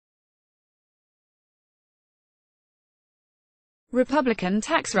Republican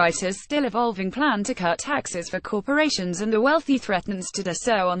tax writers' still evolving plan to cut taxes for corporations and the wealthy threatens to do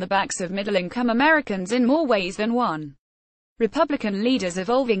so on the backs of middle-income Americans in more ways than one. Republican leaders'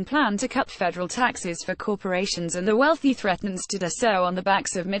 evolving plan to cut federal taxes for corporations and the wealthy threatens to do so on the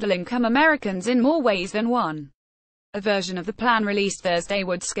backs of middle-income Americans in more ways than one. A version of the plan released Thursday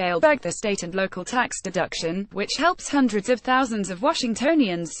would scale back the state and local tax deduction, which helps hundreds of thousands of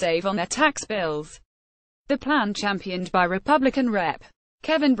Washingtonians save on their tax bills. The plan, championed by Republican Rep.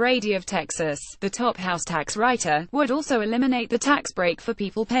 Kevin Brady of Texas, the top House tax writer, would also eliminate the tax break for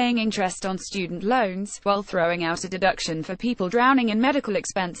people paying interest on student loans, while throwing out a deduction for people drowning in medical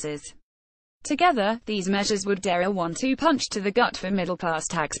expenses. Together, these measures would dare a one-two punch to the gut for middle-class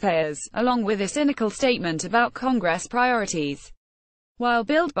taxpayers, along with a cynical statement about Congress priorities. While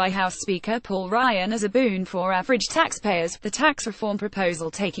billed by House Speaker Paul Ryan as a boon for average taxpayers, the tax reform proposal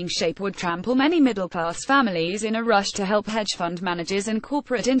taking shape would trample many middle-class families in a rush to help hedge fund managers and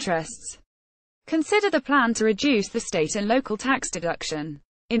corporate interests. Consider the plan to reduce the state and local tax deduction.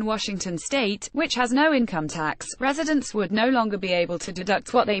 In Washington state, which has no income tax, residents would no longer be able to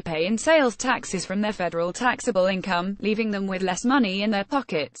deduct what they pay in sales taxes from their federal taxable income, leaving them with less money in their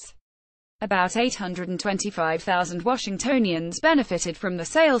pockets. About 825,000 Washingtonians benefited from the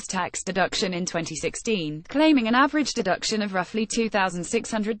sales tax deduction in 2016, claiming an average deduction of roughly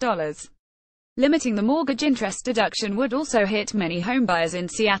 $2,600. Limiting the mortgage interest deduction would also hit many homebuyers in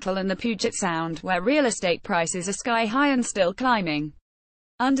Seattle and the Puget Sound, where real estate prices are sky-high and still climbing.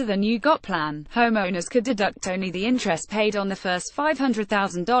 Under the new GOP plan, homeowners could deduct only the interest paid on the first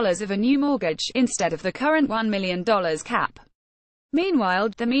 $500,000 of a new mortgage, instead of the current $1 million cap.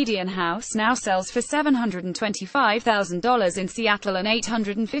 Meanwhile, the median house now sells for $725,000 in Seattle and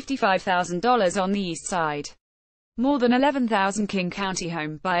 $855,000 on the east side. More than 11,000 King County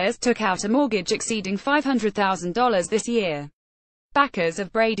home buyers took out a mortgage exceeding $500,000 this year. Backers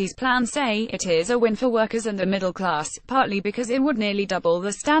of Brady's plan say it is a win for workers and the middle class, partly because it would nearly double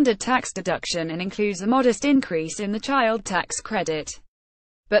the standard tax deduction and includes a modest increase in the child tax credit.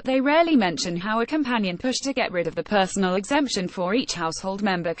 But they rarely mention how a companion push to get rid of the personal exemption for each household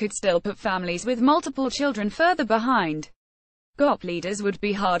member could still put families with multiple children further behind. GOP leaders would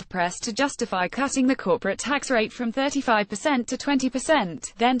be hard-pressed to justify cutting the corporate tax rate from 35% to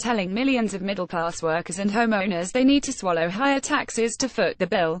 20%, then telling millions of middle-class workers and homeowners they need to swallow higher taxes to foot the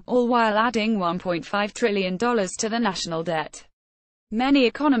bill, all while adding $1.5 trillion to the national debt. Many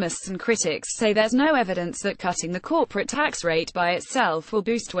economists and critics say there's no evidence that cutting the corporate tax rate by itself will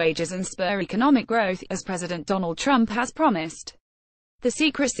boost wages and spur economic growth, as President Donald Trump has promised. The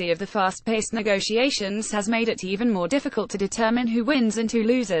secrecy of the fast-paced negotiations has made it even more difficult to determine who wins and who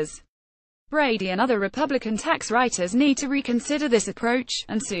loses. Brady and other Republican tax writers need to reconsider this approach,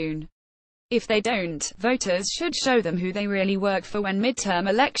 and soon. If they don't, voters should show them who they really work for when midterm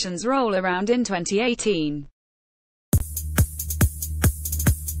elections roll around in 2018.